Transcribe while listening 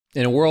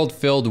In a world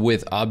filled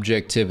with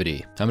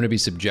objectivity, I'm going to be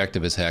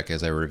subjective as heck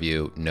as I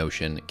review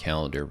Notion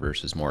Calendar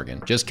versus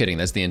Morgen. Just kidding,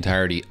 that's the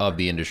entirety of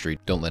the industry.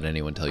 Don't let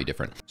anyone tell you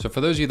different. So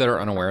for those of you that are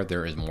unaware,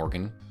 there is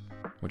Morgen,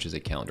 which is a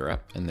calendar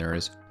app, and there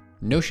is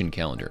Notion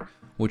Calendar,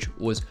 which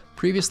was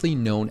previously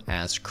known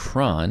as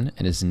Cron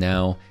and is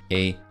now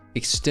a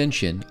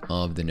extension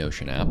of the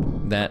Notion app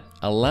that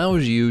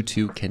allows you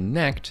to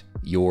connect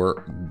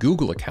your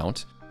Google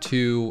account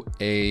to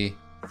a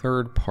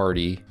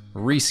third-party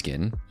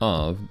reskin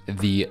of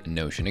the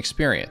Notion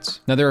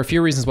experience. Now, there are a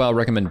few reasons why I'll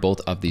recommend both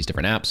of these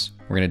different apps.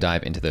 We're gonna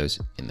dive into those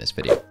in this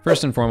video.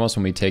 First and foremost,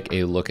 when we take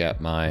a look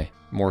at my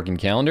Morgen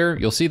calendar,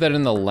 you'll see that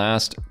in the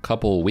last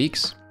couple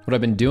weeks, what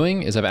I've been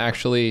doing is I've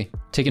actually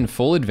taken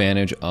full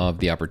advantage of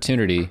the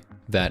opportunity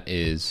that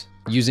is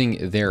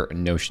using their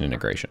Notion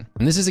integration.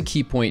 And this is a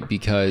key point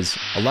because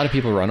a lot of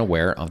people are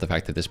unaware of the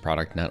fact that this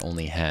product not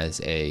only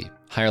has a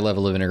higher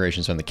level of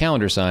integrations on the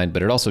calendar side,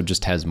 but it also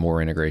just has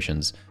more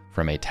integrations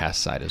from a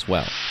task side as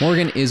well.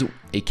 Morgen is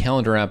a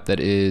calendar app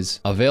that is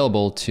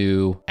available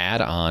to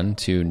add on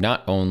to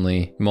not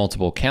only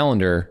multiple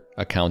calendar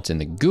accounts in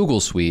the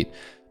Google suite,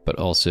 but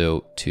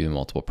also to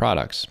multiple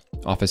products.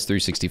 Office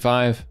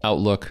 365,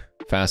 Outlook,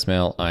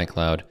 Fastmail,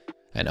 iCloud,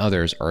 and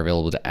others are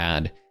available to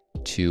add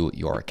to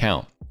your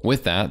account.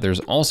 With that, there's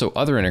also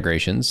other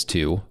integrations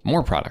to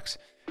more products.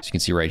 So you can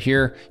see right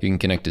here, you can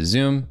connect to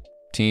Zoom,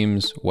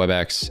 Teams,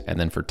 WebEx, and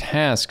then for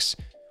tasks,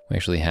 we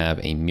actually have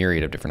a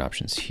myriad of different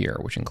options here,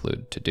 which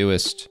include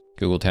Todoist,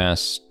 Google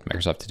Tasks,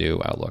 Microsoft To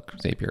Do, Outlook,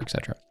 Zapier,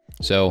 etc.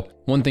 So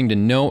one thing to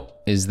note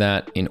is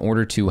that in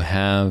order to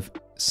have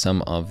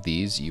some of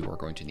these, you are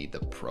going to need the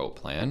Pro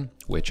plan,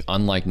 which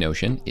unlike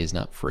Notion is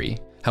not free.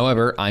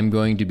 However, I'm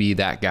going to be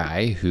that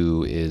guy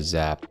who is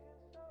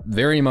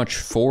very much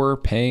for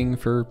paying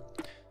for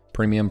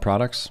premium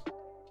products.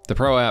 The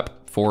Pro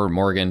app for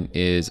Morgen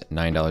is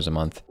 $9 a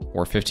month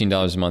or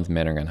 $15 a month,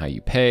 depending on how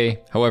you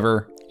pay.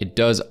 However, it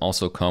does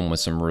also come with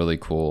some really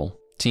cool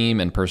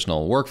team and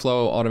personal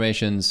workflow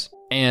automations.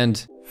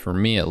 And for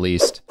me, at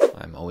least,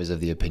 I'm always of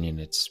the opinion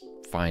it's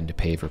fine to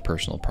pay for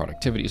personal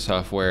productivity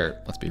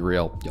software. Let's be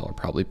real, y'all are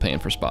probably paying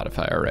for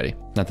Spotify already.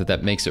 Not that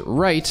that makes it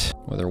right,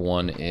 whether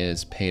one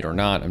is paid or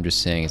not. I'm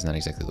just saying it's not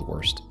exactly the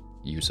worst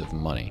use of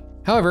money.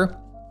 However,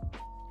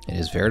 it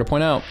is fair to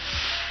point out,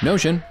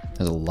 Notion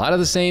has a lot of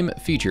the same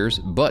features,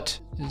 but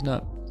is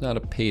not a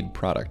paid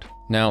product.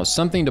 Now,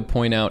 something to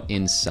point out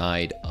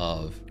inside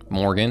of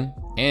Morgen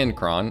and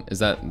Cron is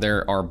that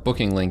there are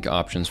booking link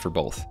options for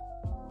both.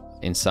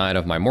 Inside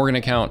of my Morgen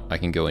account, I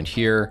can go in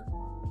here,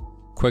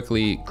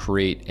 quickly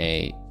create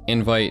a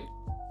invite,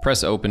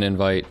 press open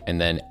invite,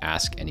 and then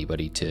ask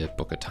anybody to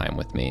book a time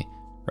with me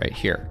right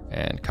here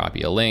and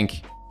copy a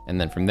link. And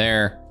then from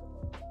there,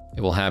 it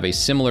will have a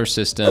similar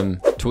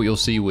system to what you'll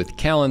see with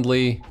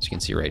Calendly. As you can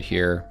see right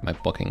here, my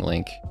booking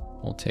link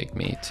will take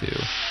me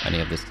to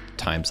any of the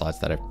time slots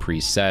that I've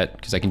preset,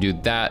 because I can do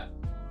that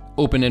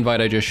open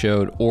invite I just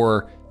showed,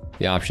 or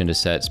the option to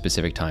set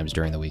specific times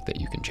during the week that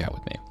you can chat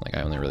with me. Like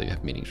I only really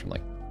have meetings from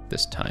like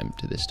this time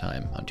to this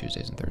time on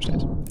Tuesdays and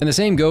Thursdays. And the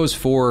same goes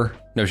for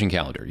Notion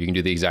Calendar. You can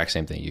do the exact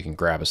same thing. You can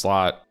grab a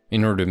slot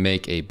in order to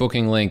make a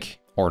booking link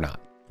or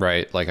not,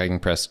 right? Like I can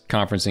press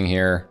conferencing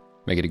here,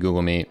 make it a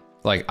Google Meet.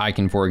 Like I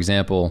can, for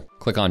example,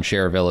 click on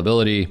share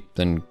availability,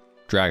 then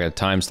drag a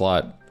time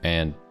slot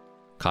and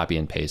copy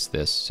and paste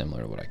this,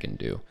 similar to what I can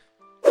do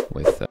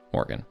with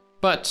Morgen.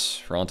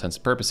 But for all intents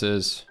and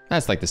purposes,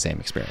 that's like the same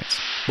experience.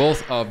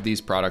 Both of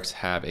these products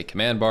have a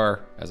command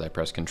bar. As I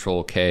press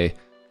Control K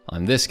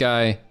on this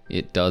guy,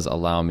 it does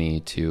allow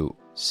me to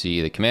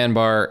see the command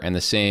bar, and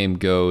the same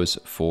goes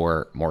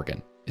for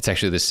Morgen. It's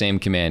actually the same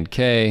Command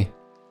K.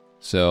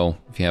 So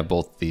if you have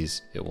both of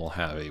these, it will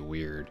have a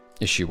weird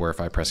issue where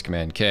if I press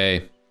Command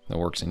K, that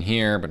works in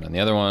here, but on the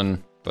other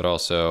one. But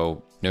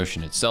also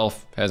Notion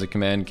itself has a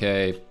Command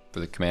K for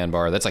the command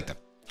bar. That's like the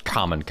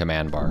common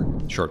command bar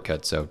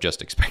shortcut, so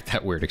just expect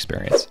that weird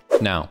experience.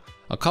 Now,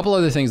 a couple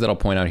other things that I'll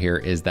point out here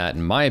is that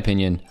in my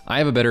opinion, I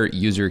have a better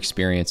user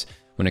experience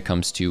when it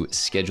comes to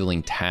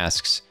scheduling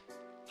tasks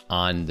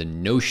on the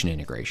Notion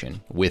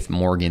integration with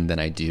Morgen than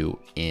I do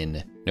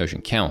in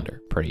Notion Calendar.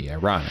 Pretty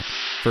ironic.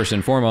 First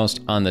and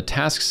foremost, on the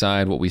task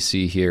side, what we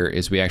see here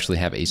is we actually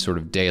have a sort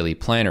of daily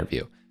planner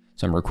view.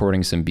 So I'm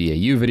recording some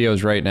BAU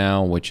videos right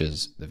now, which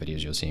is the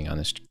videos you're seeing on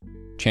this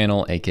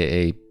channel,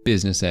 AKA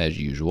business as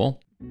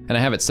usual. And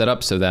I have it set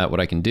up so that what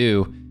I can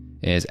do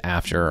is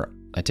after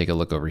I take a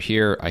look over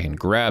here, I can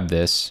grab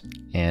this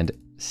and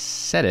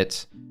set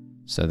it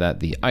so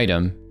that the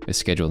item is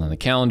scheduled on the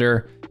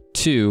calendar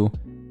to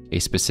a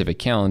specific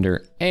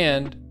calendar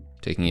and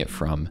taking it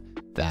from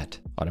that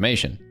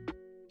automation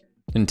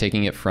and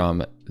taking it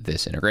from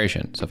this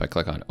integration. So if I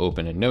click on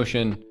open in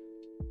Notion,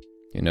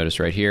 you notice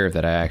right here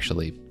that I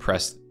actually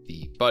press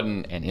the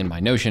button and in my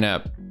Notion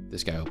app,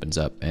 this guy opens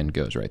up and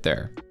goes right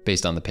there.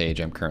 Based on the page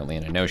I'm currently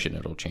in a Notion,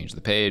 it'll change the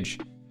page.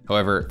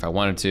 However, if I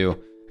wanted to,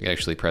 I could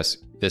actually press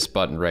this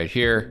button right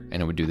here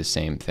and it would do the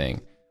same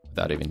thing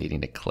without even needing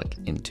to click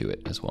into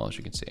it as well, as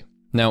you can see.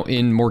 Now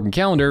in Morgen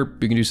Calendar,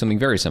 we can do something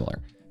very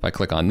similar. If I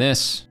click on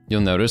this,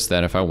 you'll notice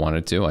that if I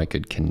wanted to, I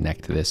could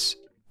connect this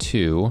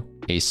to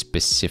a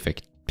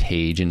specific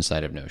page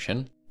inside of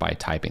Notion by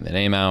typing the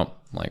name out,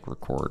 like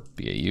record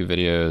BAU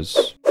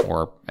videos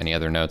or any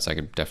other notes. I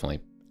could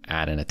definitely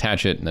add and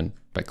attach it. And then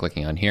by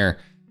clicking on here,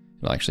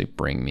 it'll actually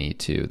bring me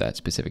to that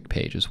specific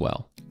page as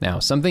well. Now,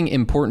 something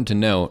important to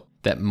note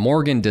that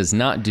Morgen does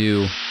not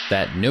do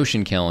that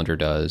Notion Calendar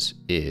does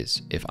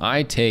is if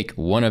I take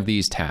one of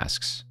these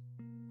tasks,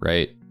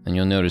 right? And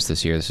you'll notice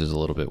this here, this is a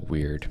little bit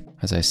weird.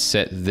 As I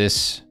set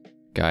this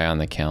guy on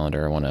the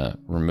calendar, I wanna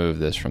remove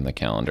this from the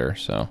calendar.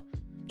 So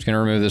I'm just gonna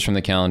remove this from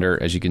the calendar.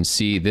 As you can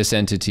see, this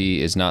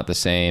entity is not the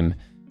same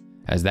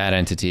as that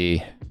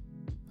entity.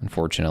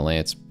 Unfortunately,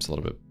 it's a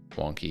little bit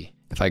wonky.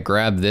 If I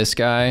grab this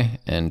guy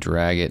and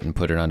drag it and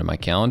put it onto my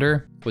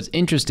calendar, what's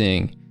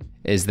interesting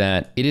is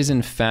that it is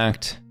in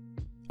fact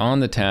on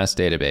the task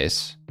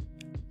database.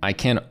 I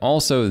can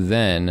also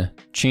then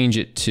change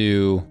it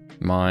to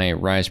my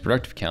Rise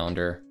Productive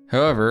calendar.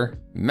 However,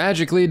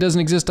 magically it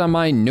doesn't exist on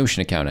my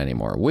Notion account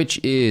anymore,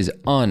 which is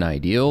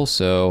unideal.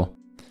 So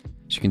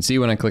as you can see,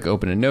 when I click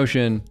open in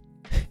Notion,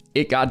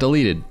 it got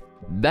deleted.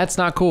 That's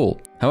not cool.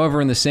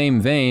 However, in the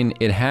same vein,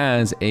 it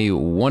has a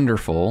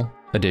wonderful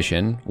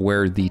addition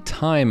where the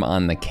time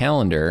on the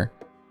calendar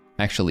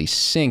actually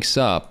syncs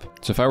up.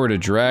 So if I were to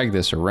drag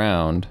this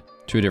around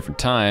to a different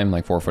time,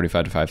 like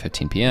 4:45 to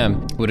 5:15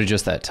 p.m., it would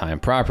adjust that time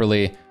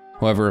properly.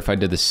 However, if I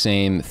did the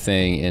same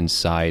thing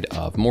inside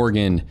of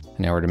Morgen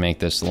and I were to make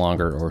this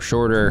longer or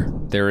shorter,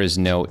 there is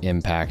no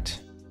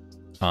impact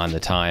on the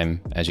time.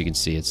 As you can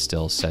see, it's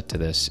still set to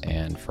this.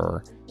 And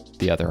for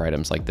the other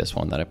items like this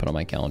one that I put on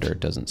my calendar,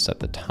 it doesn't set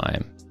the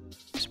time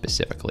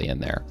specifically in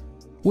there,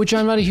 which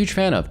I'm not a huge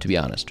fan of, to be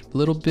honest. A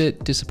little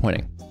bit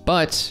disappointing.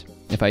 But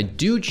if I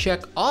do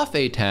check off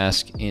a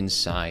task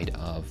inside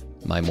of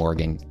my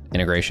Morgen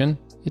integration,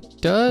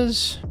 it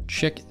does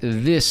check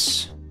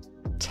this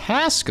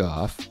task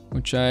off,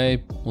 which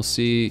I will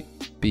see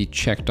be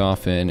checked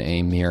off in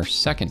a mere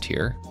second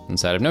here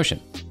inside of Notion,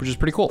 which is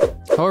pretty cool.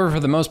 However, for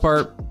the most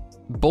part,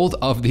 both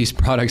of these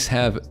products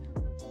have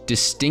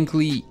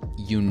distinctly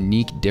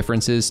unique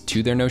differences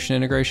to their Notion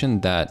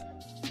integration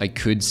that I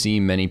could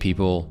see many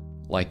people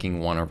liking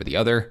one over the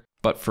other.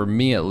 But for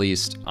me, at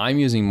least, I'm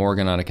using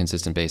Morgen on a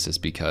consistent basis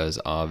because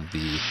of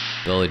the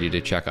ability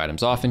to check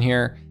items off in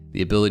here,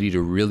 the ability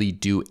to really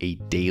do a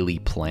daily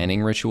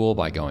planning ritual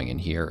by going in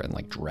here and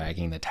like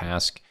dragging the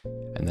task.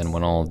 And then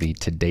when all of the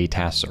today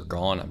tasks are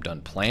gone, I'm done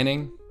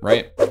planning,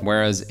 right?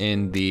 Whereas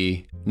in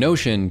the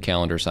Notion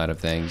calendar side of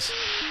things,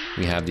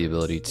 we have the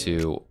ability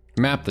to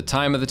map the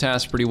time of the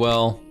task pretty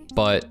well,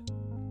 but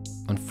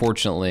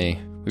unfortunately,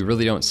 we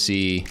really don't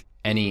see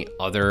any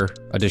other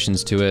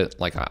additions to it.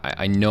 Like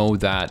I know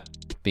that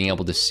being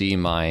able to see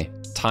my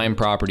time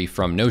property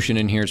from Notion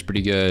in here is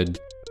pretty good.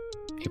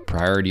 A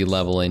priority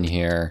level in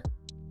here,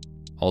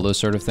 all those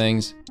sort of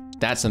things.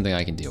 That's something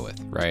I can deal with,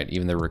 right?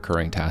 Even the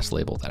recurring task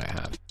label that I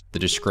have. The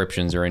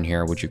descriptions are in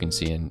here, which you can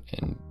see in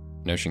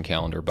Notion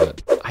Calendar,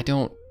 but I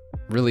don't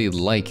really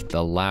like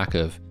the lack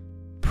of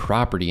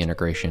property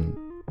integration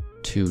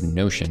to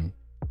Notion,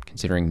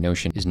 considering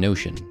Notion is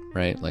Notion,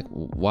 right? Like,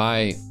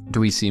 why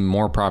do we see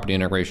more property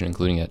integration,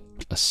 including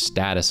a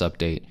status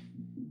update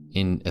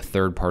in a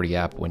third-party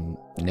app when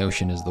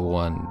Notion is the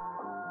one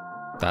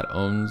that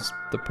owns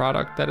the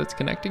product that it's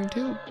connecting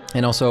to?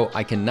 And also,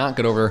 I cannot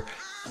get over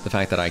the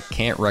fact that I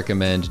can't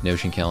recommend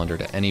Notion Calendar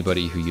to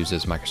anybody who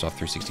uses Microsoft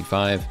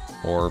 365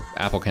 or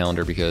Apple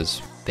Calendar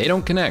because they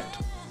don't connect.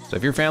 So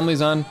if your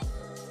family's on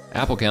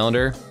Apple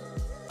Calendar,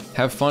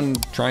 have fun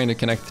trying to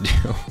connect the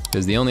two,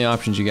 because the only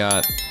options you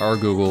got are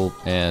Google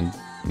and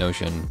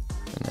Notion,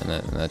 and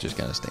that just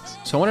kind of stinks.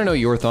 So I want to know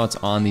your thoughts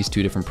on these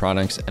two different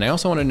products, and I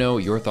also want to know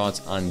your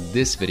thoughts on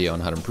this video on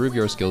how to improve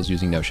your skills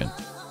using Notion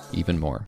even more.